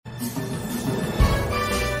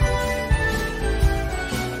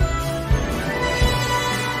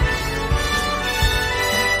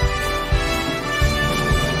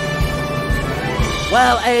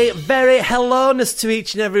Well, a very hello-ness to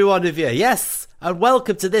each and every one of you. Yes, and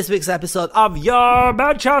welcome to this week's episode of Your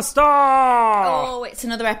Manchester! Oh, it's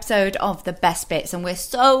another episode of The Best Bits, and we're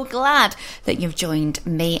so glad that you've joined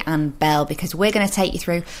me and Belle, because we're going to take you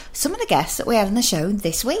through some of the guests that we had on the show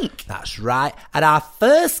this week. That's right. And our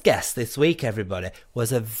first guest this week, everybody,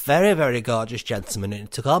 was a very, very gorgeous gentleman, and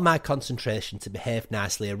it took all my concentration to behave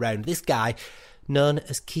nicely around this guy known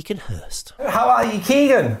as Keegan Hurst. How are you,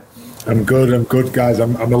 Keegan? I'm good, guys.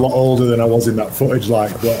 I'm a lot older than I was in that footage,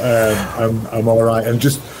 but I'm all right. And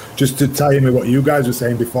just to tell you what you guys were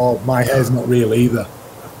saying before, my hair's not real either.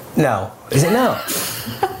 No. Is it not?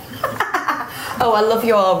 Oh, I love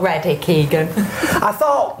you already, Keegan. I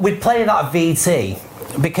thought we'd play that VT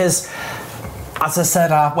because, as I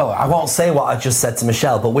said, I won't say what I just said to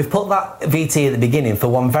Michelle, but we've put that VT at the beginning for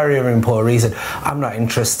one very, very important reason. I'm not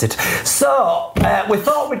interested. So, we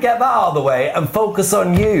thought we'd get that out of the way and focus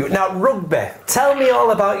on you. Now, rugby. Tell me all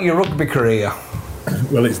about your rugby career.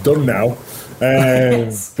 Well, it's done now.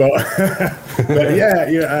 Yes. But I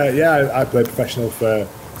played professional for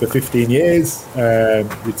 15 years,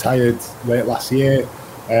 retired late last year,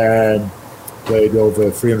 played over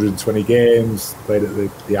 320 games, played at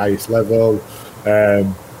the highest level.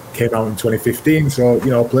 Came out in 2015, so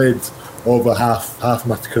played over half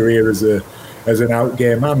my career as an out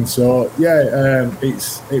game man. So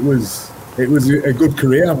it was a good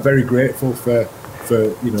career. I'm very grateful for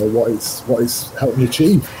what it's helped me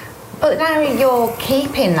achieve. But now you're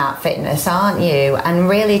keeping that fitness, aren't you? And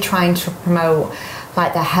really trying to promote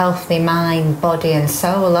like the healthy mind, body and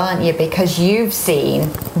soul, aren't you? Because you've seen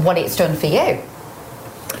what it's done for you.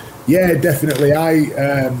 Yeah, definitely.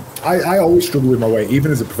 I always struggled with my weight,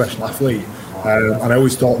 even as a professional athlete, and I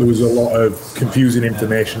always thought there was a lot of confusing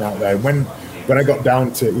information out there. When I got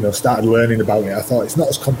down to started learning about it, I thought it's not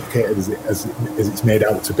as complicated as it's made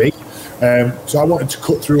out to be. So I wanted to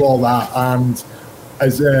cut through all that, and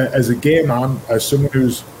as a gay man, as someone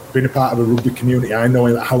who's been a part of a rugby community, I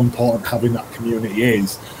know how important having that community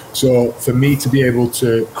is. So for me to be able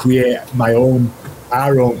to create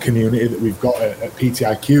our own community that we've got at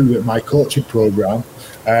PTIQ, at my coaching program,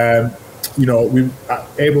 we're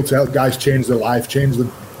able to help guys change their life, change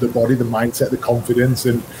the body, the mindset, the confidence,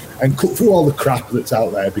 and cut through all the crap that's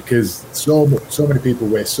out there, because so many people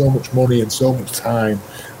waste so much money and so much time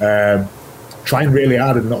trying really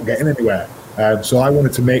hard and not getting anywhere. So I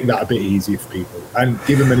wanted to make that a bit easier for people and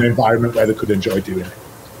give them an environment where they could enjoy doing it.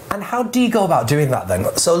 And how do you go about doing that then?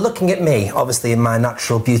 So looking at me, obviously in my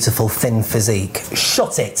natural, beautiful, thin physique,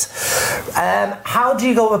 shut it. How do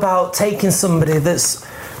you go about taking somebody that's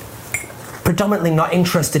predominantly not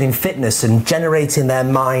interested in fitness and generating their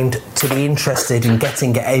mind to be interested in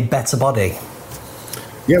getting a better body?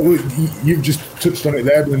 Yeah, well, you've just touched on it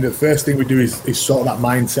there, Belinda. The first thing we do is sort that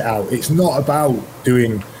mindset out. It's not about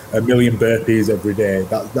doing a million burpees every day.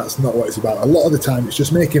 That's not what it's about. A lot of the time it's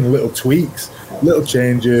just making little tweaks, little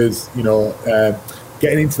changes,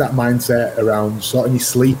 getting into that mindset around sorting your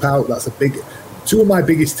sleep out. That's two of my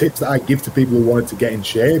biggest tips that I give to people who wanted to get in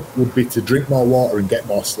shape would be to drink more water and get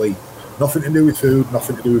more sleep. Nothing to do with food,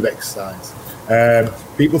 nothing to do with exercise.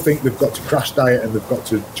 People think they've got to crash diet and they've got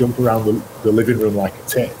to jump around the living room like a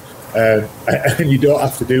tit. And you don't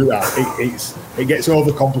have to do that. It gets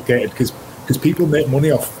overcomplicated because people make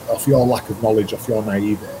money off your lack of knowledge, off your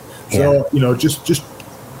naivety. So, just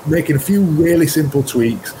making a few really simple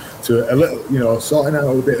tweaks to a little, sorting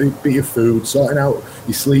out a bit of food, sorting out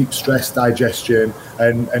your sleep, stress, digestion,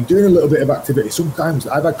 and doing a little bit of activity. Sometimes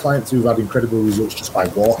I've had clients who've had incredible results just by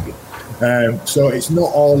walking. So it's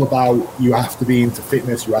not all about you have to be into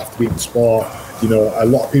fitness, you have to be into sport. A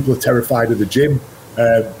lot of people are terrified of the gym,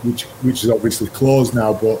 which is obviously closed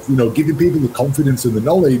now, but, giving people the confidence and the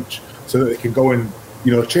knowledge so that they can go and,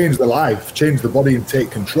 change their life, change their body and take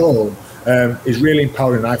control is really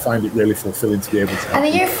empowering. I find it really fulfilling to be able to help. And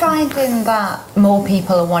are you finding that more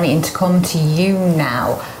people are wanting to come to you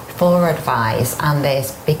now for advice and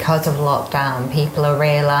this because of lockdown? People are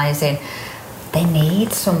realising they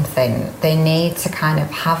need something. They need to kind of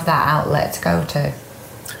have that outlet to go to.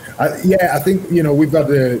 I think we've had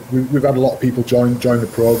a lot of people join the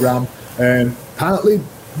program, partly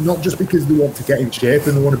not just because they want to get in shape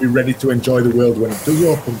and they want to be ready to enjoy the world when it does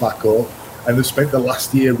open back up, and they've spent the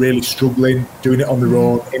last year really struggling, doing it on their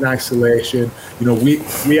own, in isolation.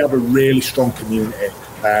 We have a really strong community.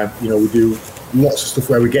 We do lots of stuff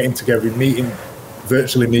where we're getting together,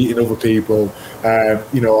 virtually meeting other people,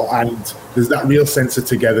 and there's that real sense of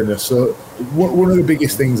togetherness. So one of the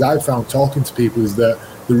biggest things I've found talking to people is that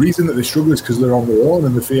the reason that they struggle is because they're on their own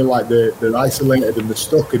and they feel like they're isolated and they're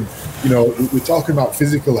stuck. And we're talking about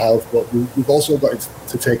physical health, but we've also got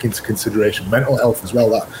to take into consideration mental health as well.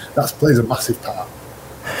 That plays a massive part.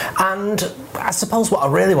 And I suppose what I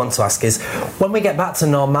really want to ask is, when we get back to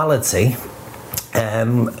normality,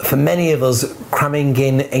 for many of us, cramming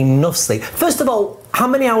in enough sleep. First of all, how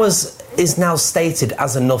many hours is now stated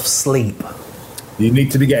as enough sleep? You need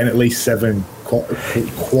to be getting at least 7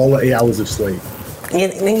 quality hours of sleep.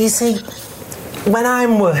 You see, when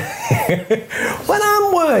I'm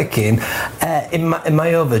working in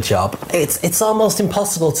my other job, it's almost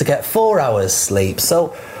impossible to get 4 hours sleep.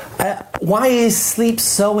 So why is sleep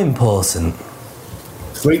so important?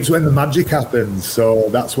 Sleep's when the magic happens. So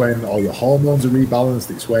that's when all your hormones are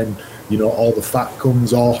rebalanced. It's when all the fat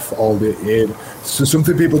comes off. So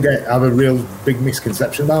something people have a real big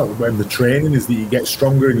misconception about when the training is that you get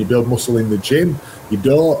stronger and you build muscle in the gym. You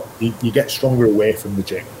don't. You get stronger away from the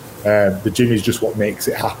gym. The gym is just what makes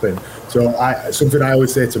it happen. So something I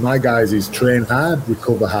always say to my guys is train hard,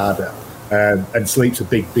 recover harder, and sleep's a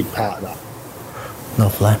big part of that.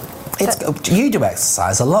 Lovely. You do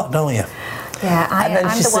exercise a lot, don't you? Yeah, and then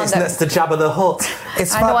I'm she the one sits next to Jabba the Hutt.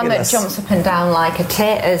 It's I'm fabulous. the one that jumps up and down like a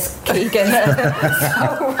tit, as Keegan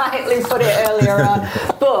so rightly put it earlier on.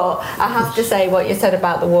 But I have to say, what you said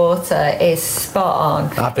about the water is spot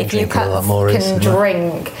on. I've been if you drinking a lot more can recently.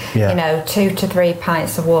 drink, 2 to 3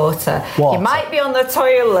 pints of water. You might be on the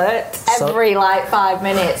toilet every 5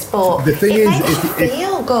 minutes, but the thing it is, makes you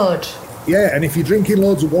feel good. Yeah, and if you're drinking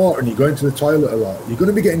loads of water and you're going to the toilet a lot, you're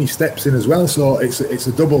going to be getting your steps in as well. So it's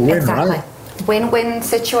a double win, Exactly. right? Win-win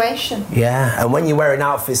situation. Yeah, and when you're wearing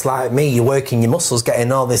outfits like me, you're working your muscles,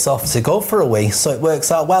 getting all this off to go for a wee, so it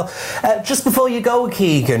works out well. Just before you go,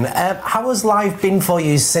 Keegan, how has life been for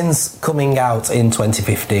you since coming out in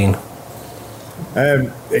 2015?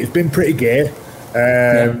 It's been pretty gay.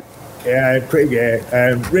 Yeah, pretty gay.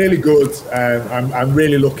 Really good. I'm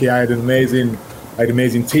really lucky. I had an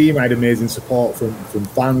amazing team. I had amazing support from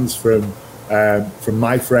fans, from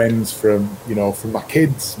my friends, from my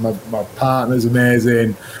kids. My partner's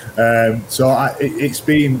amazing. So it's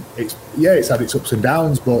had its ups and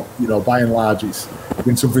downs, but by and large, it's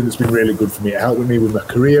been something that's been really good for me. It helped me with my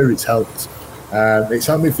career. It's helped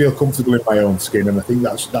me feel comfortable in my own skin, and I think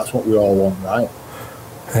that's what we all want, right?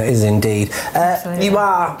 It is indeed. You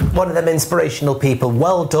are one of them inspirational people.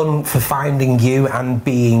 Well done for finding you and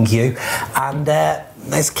being you. And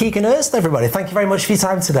it's Keegan Hurst, everybody. Thank you very much for your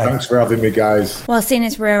time today. Thanks for having me, guys. Well, seeing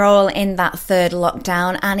as we're all in that third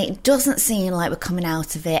lockdown and it doesn't seem like we're coming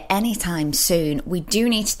out of it anytime soon, we do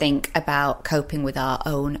need to think about coping with our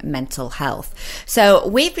own mental health. So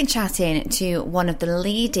we've been chatting to one of the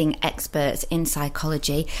leading experts in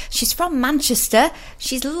psychology. She's from Manchester,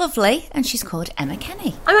 she's lovely, and she's called Emma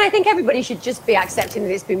Kenny. I mean, I think everybody should just be accepting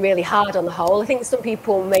that it's been really hard on the whole. I think some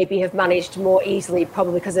people maybe have managed more easily,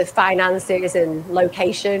 probably because of finances and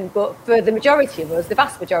location, but for the majority of us, the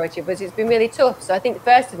vast majority of us, it's been really tough. So I think,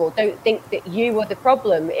 first of all, don't think that you are the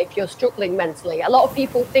problem if you're struggling mentally. A lot of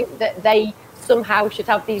people think that they somehow should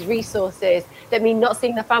have these resources that mean not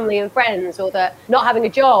seeing their family and friends, or that not having a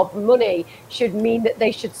job, money, should mean that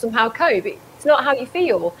they should somehow cope. It's not how you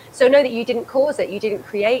feel. So know that you didn't cause it, you didn't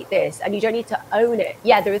create this, and you don't need to own it.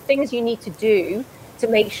 Yeah, there are things you need to do to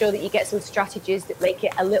make sure that you get some strategies that make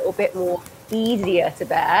it a little bit more easier to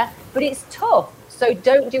bear, but it's tough. So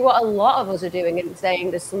don't do what a lot of us are doing and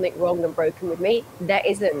saying there's something wrong and broken with me. There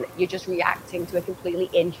isn't. You're just reacting to a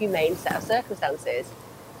completely inhumane set of circumstances.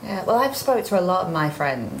 Yeah, well, I've spoke to a lot of my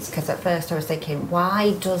friends, because at first I was thinking,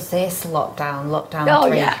 why does this lockdown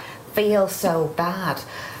 3 feel so bad?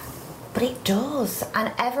 But it does,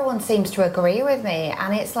 and everyone seems to agree with me,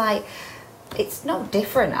 and it's like, it's no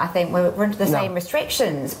different. I think we're under the same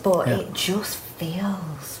restrictions, but it just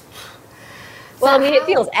feels... Well, I mean, it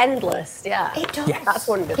feels endless, yeah. It does. Yeah. That's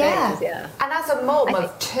one of the things, yeah. And as a mum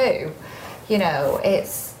of 2, it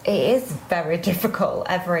is very difficult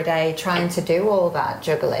every day trying to do all that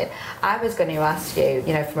juggling. I was going to ask you,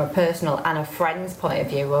 from a personal and a friend's point of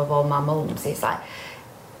view of all my mums, it's like,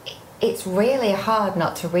 it's really hard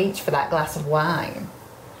not to reach for that glass of wine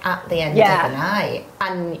at the end of the night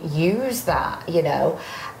and use that,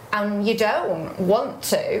 and you don't want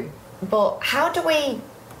to, but how do we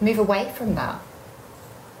move away from that?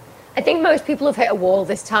 I think most people have hit a wall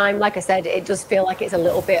this time. Like I said, it does feel like it's a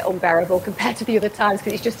little bit unbearable compared to the other times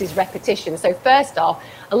because it's just this repetition. So first off,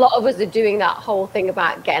 a lot of us are doing that whole thing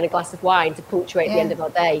about getting a glass of wine to punctuate the end of our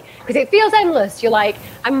day because it feels endless. You're like,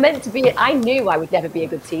 I knew I would never be a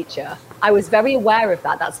good teacher. I was very aware of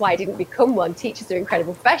that. That's why I didn't become one. Teachers are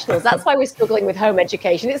incredible professionals. That's why we're struggling with home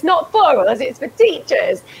education. It's not for us, it's for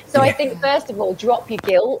teachers. So I think, first of all, drop your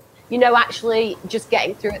guilt. Actually just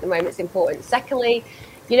getting through at the moment is important. Secondly,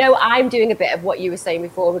 I'm doing a bit of what you were saying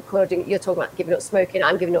before recording. You're talking about giving up smoking.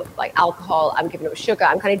 I'm giving up like alcohol. I'm giving up sugar.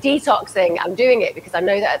 I'm kind of detoxing. I'm doing it because I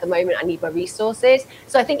know that at the moment I need my resources.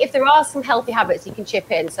 So I think if there are some healthy habits you can chip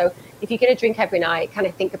in. So if you're going to drink every night, kind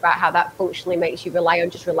of think about how that functionally makes you rely on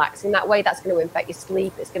just relaxing that way. That's going to affect your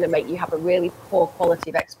sleep. It's going to make you have a really poor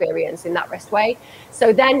quality of experience in that rest way.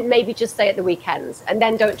 So then maybe just stay at the weekends and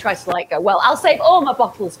then don't try to go, well, I'll save all my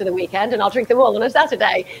bottles for the weekend and I'll drink them all on a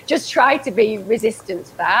Saturday. Just try to be resistant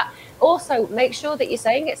to that. Also, make sure that you're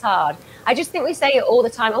saying it's hard. I just think we say it all the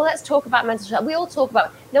time. Oh, let's talk about mental health. We all talk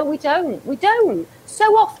about, no, we don't. We don't. So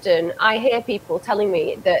often I hear people telling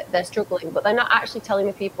me that they're struggling, but they're not actually telling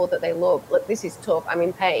the people that they love, look, this is tough, I'm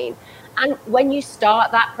in pain. And when you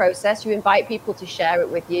start that process, you invite people to share it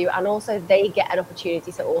with you, and also they get an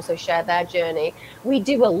opportunity to also share their journey. We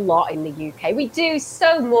do a lot in the UK. We do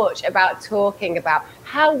so much about talking about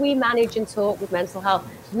how we manage and talk with mental health.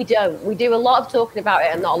 We don't. We do a lot of talking about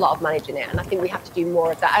it and not a lot of managing it. And I think we have to do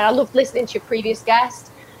more of that. And I loved listening to your previous guest.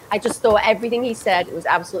 I just thought everything he said was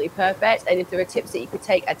absolutely perfect. And if there are tips that you could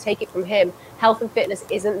take, I'd take it from him. Health and fitness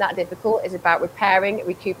isn't that difficult. It's about repairing,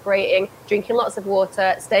 recuperating, drinking lots of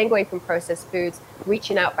water, staying away from processed foods,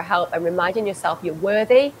 reaching out for help and reminding yourself you're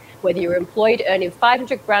worthy, whether you're employed earning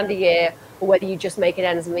 500 grand a year or whether you're just making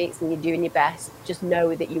ends meet and you're doing your best. Just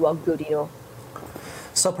know that you are good enough.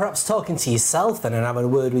 So perhaps talking to yourself then and having a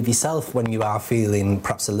word with yourself when you are feeling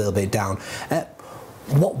perhaps a little bit down.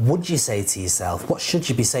 What would you say to yourself? What should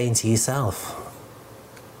you be saying to yourself?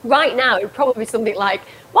 Right now, it would probably be something like,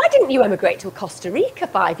 why didn't you emigrate to Costa Rica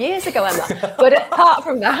 5 years ago, Emma? But apart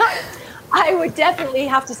from that, I would definitely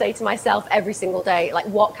have to say to myself every single day, like,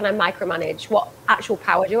 what can I micromanage? What actual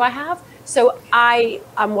power do I have? So I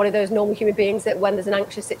am one of those normal human beings that when there's an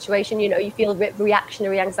anxious situation, you feel a bit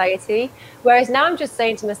reactionary anxiety. Whereas now I'm just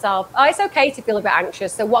saying to myself, oh, it's okay to feel a bit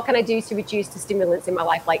anxious. So what can I do to reduce the stimulants in my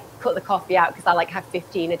life? Like cut the coffee out because I have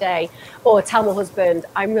 15 a day. Or tell my husband,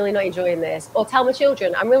 I'm really not enjoying this. Or tell my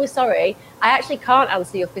children, I'm really sorry. I actually can't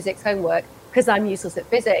answer your physics homework because I'm useless at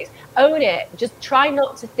physics. Own it. Just try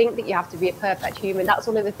not to think that you have to be a perfect human. That's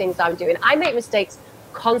one of the things I'm doing. I make mistakes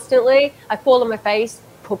constantly. I fall on my face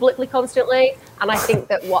publicly constantly, and I think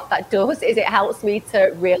that what that does is it helps me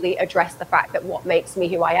to really address the fact that what makes me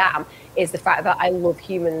who I am is the fact that I love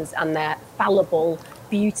humans and their fallible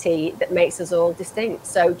beauty that makes us all distinct.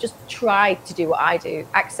 So just try to do what I do,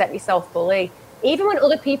 accept yourself fully, even when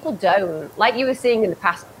other people don't. Like you were seeing in the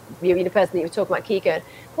past, the person that you were talking about, Keegan,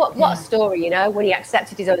 what a story, when he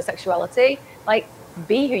accepted his own sexuality. Like,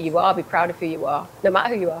 be who you are, be proud of who you are, no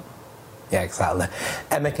matter who you are. Yeah, exactly.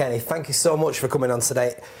 Emma Kenny, thank you so much for coming on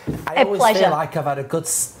today. I A always pleasure. feel like I've had a good...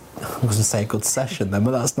 I was going to say good session then,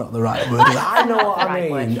 but that's not the right word. I know what I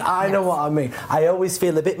mean. I know what I mean. I always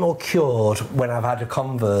feel a bit more cured when I've had a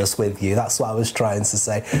converse with you. That's what I was trying to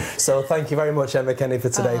say. So thank you very much, Emma Kenny, for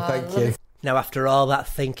today. Thank you. Now, after all that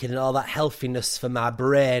thinking and all that healthiness for my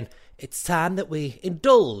brain, it's time that we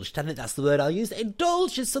indulged. I think that's the word I'll use.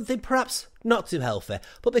 Indulge in something perhaps not too healthy.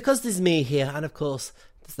 But because there's me here, and of course,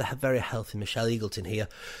 there's the very healthy Michelle Eagleton here,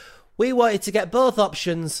 we wanted to get both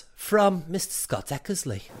options from Mr. Scott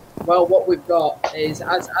Eckersley. Well, what we've got is,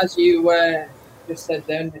 as you just said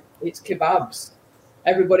then, it's kebabs.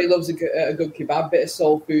 Everybody loves a good kebab, bit of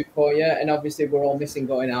soul food for you, and obviously we're all missing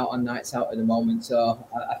going out on nights out at the moment. So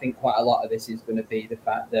I think quite a lot of this is going to be the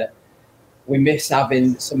fact that we miss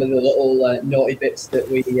having some of the little naughty bits that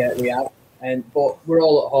we have, but we're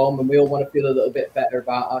all at home and we all want to feel a little bit better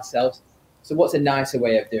about ourselves. So what's a nicer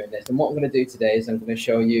way of doing this? And what I'm going to do today is I'm going to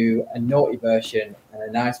show you a naughty version and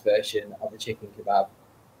a nice version of a chicken kebab.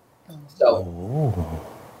 So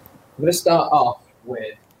I'm going to start off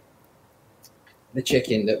with the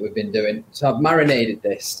chicken that we've been doing. So I've marinated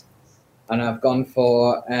this and I've gone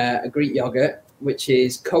for a Greek yogurt, which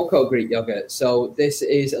is cocoa Greek yogurt. So this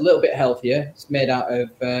is a little bit healthier. It's made out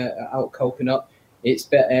of coconut. It's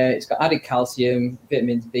got added calcium,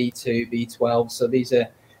 vitamins B2, B12. So these are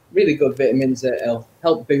really good vitamins that'll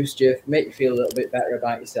help boost you, make you feel a little bit better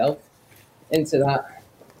about yourself. Into that,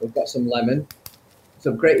 we've got some lemon.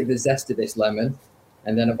 So I've grated the zest of this lemon,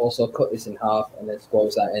 and then I've also cut this in half and then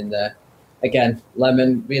squoze that in there. Again,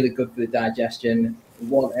 lemon, really good for the digestion. You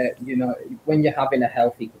want it, you know, when you're having a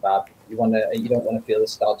healthy kebab, you don't want to feel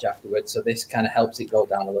nostalgia afterwards. So this kind of helps it go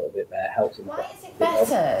down a little bit there. Helps it. Why is it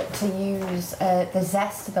better to use the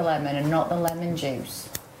zest of the lemon and not the lemon juice?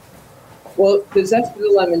 Well, the zest of the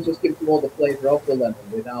lemon just gives you all the flavour of the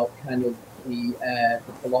lemon without kind of the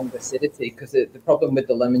prolonged acidity. Because the problem with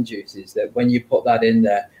the lemon juice is that when you put that in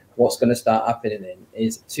there, what's going to start happening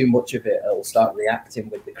is too much of it, it'll start reacting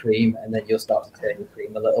with the cream, and then you'll start to turn the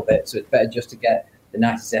cream a little bit. So it's better just to get the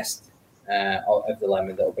nice zest of the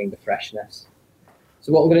lemon that'll bring the freshness.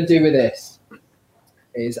 So what I'm going to do with this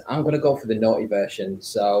is I'm going to go for the naughty version.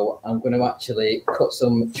 So I'm going to actually cut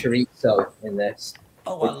some chorizo in this.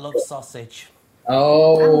 Oh, I love sausage.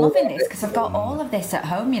 Oh, I'm loving this because I've got all of this at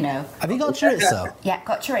home, you know. Have you got chorizo? Yeah,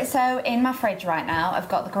 got chorizo in my fridge right now. I've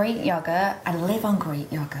got the Greek yogurt. I live on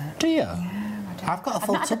Greek yogurt. Do you? Yeah, I do. I've got a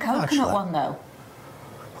full I've not had the tub, coconut actually. one though.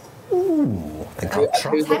 Ooh, I think I'll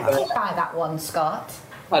try I'm tempted that. by that one, Scott.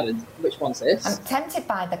 Pardon, which one's this? I'm tempted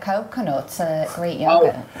by the coconut Greek Oh,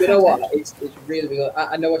 yogurt. you know what? It's really, really.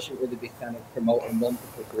 I know I shouldn't really be kind of promoting one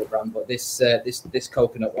particular brand, but this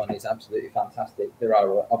coconut one is absolutely fantastic. There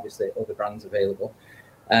are obviously other brands available.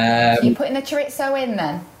 You putting the chorizo in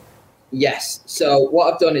then? Yes. So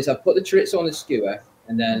what I've done is I've put the chorizo on the skewer,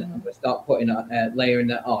 and then I'm going to start putting layering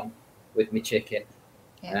that on with my chicken.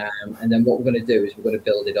 Yeah. And then what we're going to do is we're going to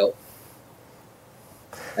build it up.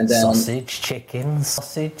 And then Sausage, chicken.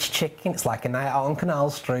 It's like a night out on Canal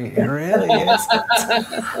Street. It really is.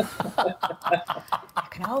 I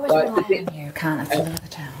can always rely on you, can't I, to leave the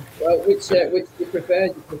town? Well, which do you prefer?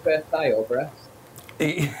 Do you prefer thigh or breast?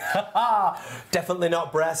 Definitely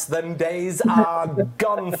not breast. Them days are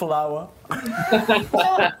gone, Flower. I'm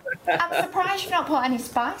surprised you've not put any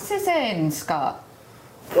spices in, Scott.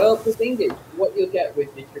 Well, the thing is, what you'll get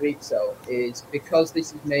with the chorizo is because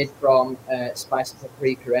this is made from spicy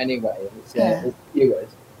paprika anyway, and it's cured.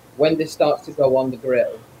 When this starts to go on the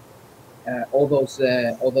grill, all those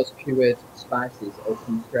cured spices will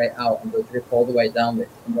come straight out and they'll drip all the way down it,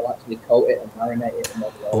 and they'll actually coat it and marinate it in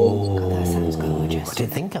olive oil. God, that sounds gorgeous. I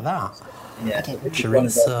didn't think of that. Yeah, so this is one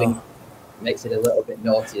of those Chorizo. things that makes it a little bit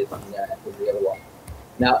naughtier than the other one.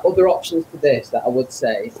 Now, other options to this that I would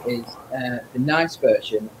say is the nice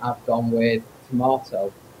version. I've gone with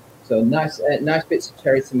tomato. So nice bits of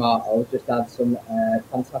cherry tomato. Just add some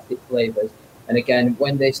fantastic flavors. And again,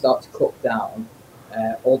 when they start to cook down,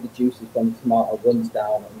 all the juices from the tomato runs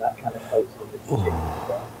down, and that kind of coats in the chicken as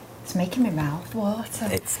well. It's making my mouth water.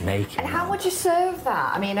 It's making. And how would you serve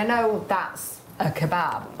that? I mean, I know that's a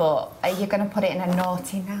kebab, but are you going to put it in a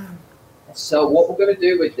naughty naan? So what we're going to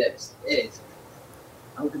do with this is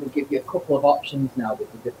I'm going to give you a couple of options now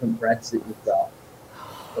with the different breads that you've got.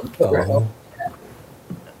 So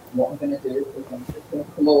what I'm going to do is I'm just going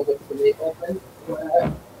to come over to the oven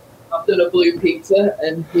where I've done a blue pizza,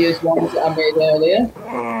 and here's ones that I made earlier.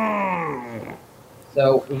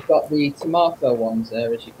 So we've got the tomato ones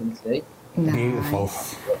there, as you can see. Beautiful.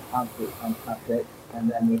 Absolutely fantastic. And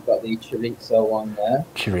then we've got the chorizo one there.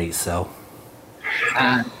 Chorizo.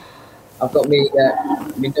 And I've got me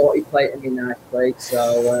naughty plate and my nice plate,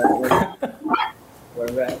 so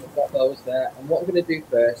we've got those there. And what I'm going to do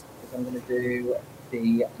first is I'm going to do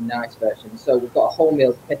the nice version. So we've got a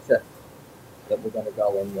wholemeal pita that we're going to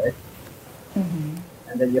go in with. Mm-hmm.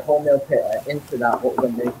 And then your wholemeal pita, into that, what we're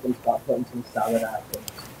going to do is we're going to start putting some salad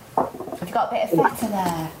items. You've got a bit of feta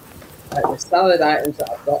there. The salad items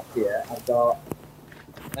that I've got here, I've got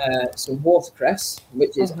some watercress,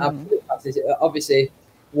 which is absolutely fantastic. Obviously,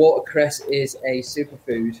 watercress is a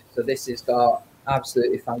superfood, so this has got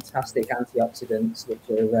absolutely fantastic antioxidants, which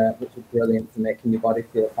are brilliant for making your body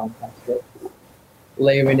feel fantastic.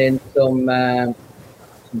 Layering in some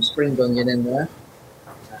spring onion in there.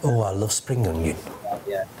 Oh, I love spring onion.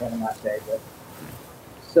 Yeah, one of my favourites.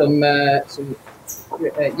 Some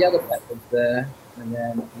yellow peppers there, and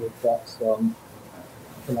then we've got some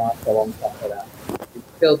tomato on top of that. We've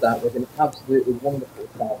filled that with an absolutely wonderful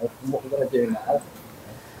salad. And what we're going to do now.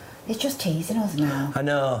 It's just teasing us now. I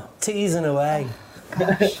know, teasing away.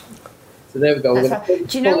 Gosh. So there we go. We're That's gonna right.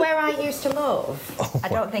 Do you know where I used to love? I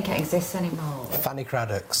don't think it exists anymore. Fanny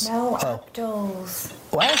Craddock's. No, Oh. Abdul's.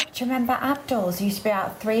 Where? Do you remember Abdul's? There used to be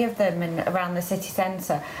about 3 of them around the city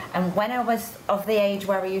centre. And when I was of the age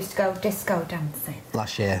where we used to go disco dancing,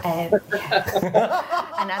 Last year. and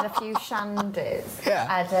had a few shandies, Yeah.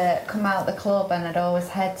 I'd come out the club and I'd always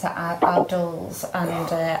head to Abdul's and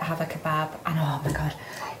have a kebab. And oh my God,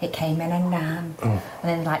 it came in a naan. And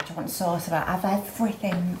then like, do you want sauce? I'd have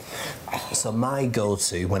everything. So my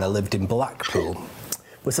go-to when I lived in Blackpool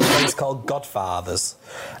was a place called Godfather's,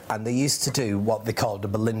 and they used to do what they called a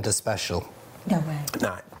Belinda special. No way.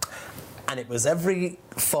 Right. and it was every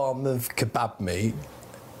form of kebab meat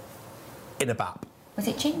in a bap. Was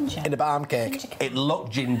it ginger? In a barm cake. Ginger kebab. It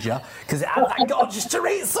looked ginger because it had that gorgeous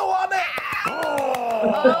chorizo on it.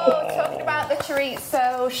 Oh, talking about the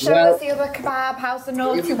chorizo, show Well, us the other kebab. How's the Here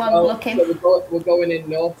naughty we one go. looking? So we're going in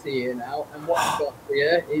naughty here now, and what we've got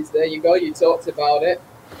here is, there you go, you talked about it.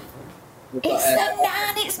 We've got, It's the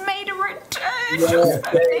nan. It's made a return. yeah,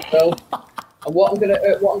 there you go. And what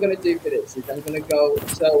I'm gonna do for this is I'm gonna go.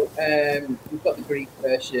 So we've got the Greek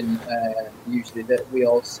version usually that we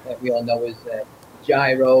all know as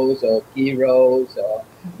gyros or gyros or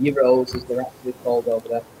gyros as they're actually called over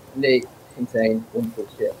there, and they contain wonderful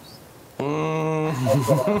chips.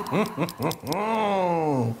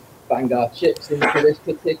 Bang our chips into this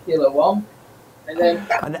particular one, and then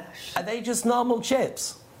And are they just normal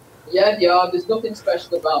chips? yeah, there's nothing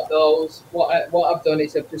special about those. What I've done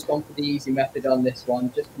is I've just gone for the easy method on this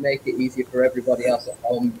one, just to make it easier for everybody else at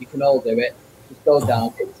home. You can all do it. Just go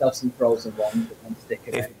down, get yourself some frozen ones, and stick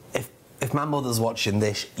it in. If my mother's watching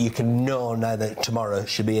this, you can know now that tomorrow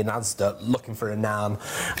she'll be in Asda looking for a nan.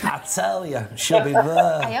 I tell you, she'll be I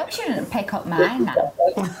there. hope she didn't pick up mine now.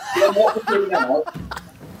 Then what we do now,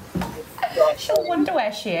 She'll wonder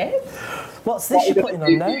where she is. What's this you're putting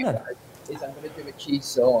on now then? is I'm going to do a cheese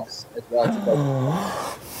sauce as well. To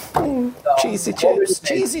go. So, Cheesy I've already chips, made-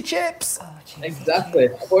 cheesy chips. Exactly.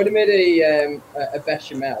 I've already made a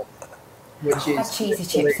bechamel, which is Have cheesy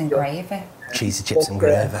chips and gravy. Cheesy chips and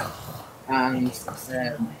gravy. and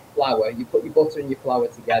flour. You put your butter and your flour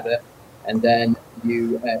together, and then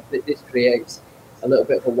you this creates a little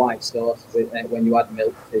bit of a white sauce with, when you add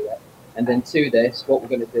milk to it. And then to this, what we're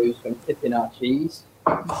going to do is we're going to tip in our cheese,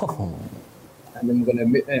 Oh, and then we're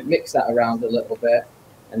going to mix that around a little bit,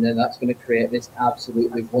 and then that's going to create this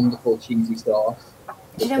absolutely wonderful cheesy sauce.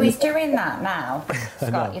 Do you know he's doing that now?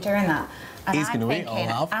 Scott, you're doing that. And He's I'm gonna eat all thinking,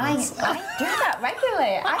 that I afterwards. do that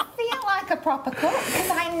regularly. I feel like a proper cook because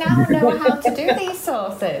I now know how to do these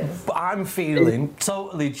sauces. but I'm feeling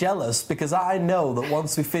totally jealous because I know that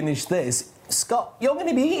once we finish this, Scott, you're going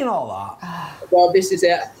to be eating all that. Well, this is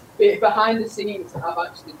it. Behind the scenes, I've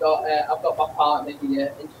actually got my partner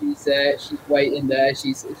here, and she's waiting there.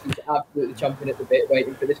 She's absolutely chomping at the bit,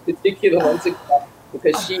 waiting for this particular one to come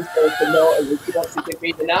because she's going to know and she wants to give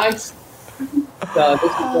me the nice. So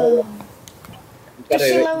this is Does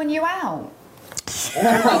she loan you out?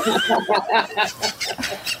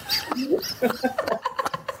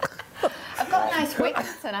 I've got a nice wig on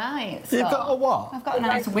tonight. You've Scott. got a what? I've got a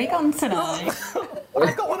nice wig on tonight.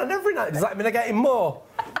 I've got one on every night. Does that mean I'm getting more?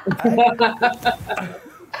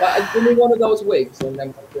 But give me one of those wigs, and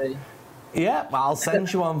then we'll see. Yeah, I'll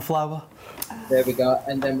send you on flour. There we go.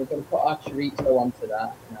 And then we're going to put our chorizo onto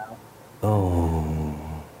that now. Oh.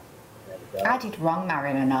 There we go. I did wrong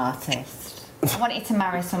marrying an artist. I wanted to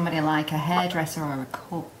marry somebody like a hairdresser or a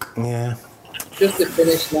cook. Yeah. Just to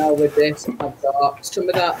finish now with this, I've got some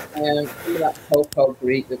of that cocoa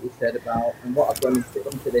Greek that we said about, and what I've done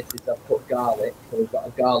into this is I've put garlic, so we've got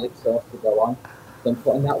a garlic sauce to go on. So I'm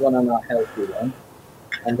putting that one on our healthy one,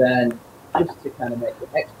 and then just to kind of make it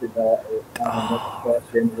extra naughty,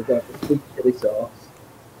 we're going for sweet chili sauce.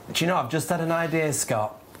 Do you know, I've just had an idea,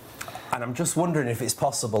 Scott, and I'm just wondering if it's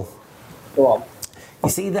possible. Go on. You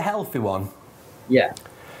see the healthy one? Yeah.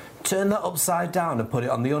 Turn that upside down and put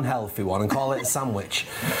it on the unhealthy one and call it a sandwich.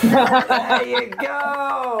 There you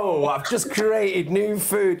go! I've just created new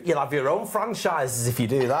food. You'll have your own franchises if you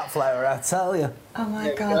do that, Flower, I tell you. Oh my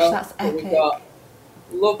There we gosh, go. that's So we've epic. got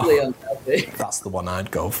lovely unhealthy That's the one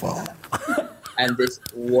I'd go for. and this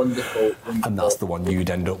wonderful. And that's the one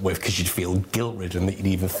you'd end up with because you'd feel guilt-ridden that you'd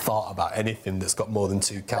even thought about anything that's got more than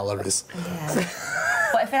 2 calories. Yeah.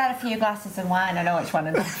 But if I had a few glasses of wine, I know which one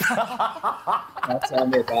to go for. Don't tell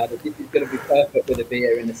me about it. This is going to be perfect with a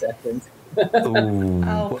beer in a second. Ooh.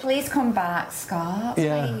 Oh, please come back, Scott.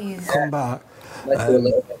 Yeah, Please. come back. Let's do a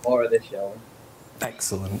little bit more of this, shall we?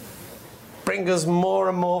 Excellent. Bring us more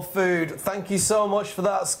and more food. Thank you so much for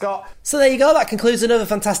that, Scott. So there you go. That concludes another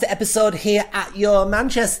fantastic episode here at Your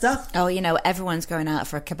Manchester. Oh, you know, everyone's going out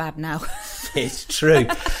for a kebab now. It's true.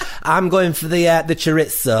 I'm going for the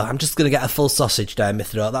chorizo. I'm just going to get a full sausage down my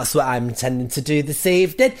throat. That's what I'm intending to do this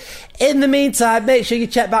evening. In the meantime, make sure you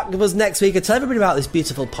check back with us next week and tell everybody about this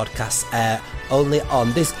beautiful podcast only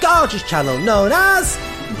on this gorgeous channel known as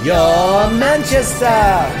Your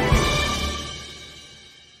Manchester.